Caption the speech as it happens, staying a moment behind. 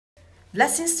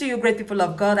Blessings to you, great people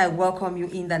of God. I welcome you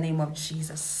in the name of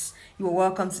Jesus. You are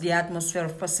welcome to the atmosphere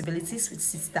of possibilities with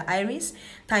Sister Iris.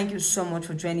 Thank you so much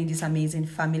for joining this amazing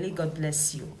family. God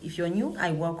bless you. If you're new,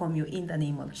 I welcome you in the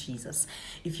name of Jesus.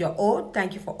 If you're old,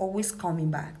 thank you for always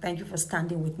coming back. Thank you for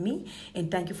standing with me,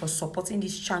 and thank you for supporting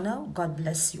this channel. God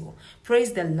bless you.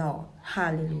 Praise the Lord.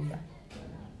 Hallelujah.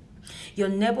 Your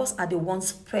neighbors are the ones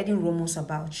spreading rumors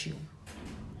about you.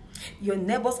 Your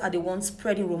neighbors are the ones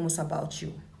spreading rumors about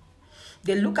you.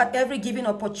 They look at every given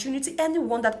opportunity,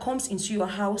 anyone that comes into your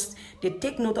house, they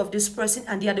take note of this person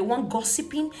and they are the one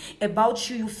gossiping about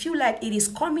you. You feel like it is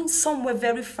coming somewhere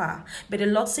very far. But the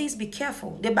Lord says, be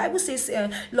careful. The Bible says,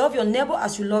 love your neighbor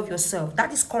as you love yourself.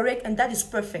 That is correct and that is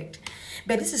perfect.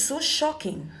 But this is so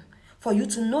shocking for you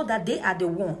to know that they are the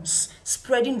ones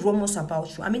spreading rumors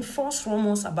about you. I mean, false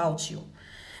rumors about you.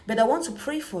 But I want to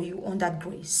pray for you on that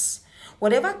grace.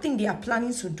 Whatever thing they are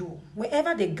planning to do,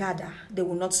 wherever they gather, they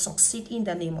will not succeed in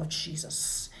the name of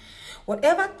Jesus.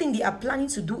 Whatever thing they are planning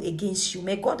to do against you,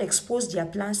 may God expose their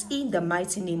plans in the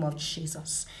mighty name of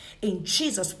Jesus. In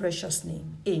Jesus' precious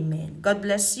name, amen. God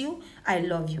bless you. I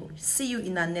love you. See you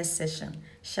in our next session.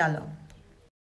 Shalom.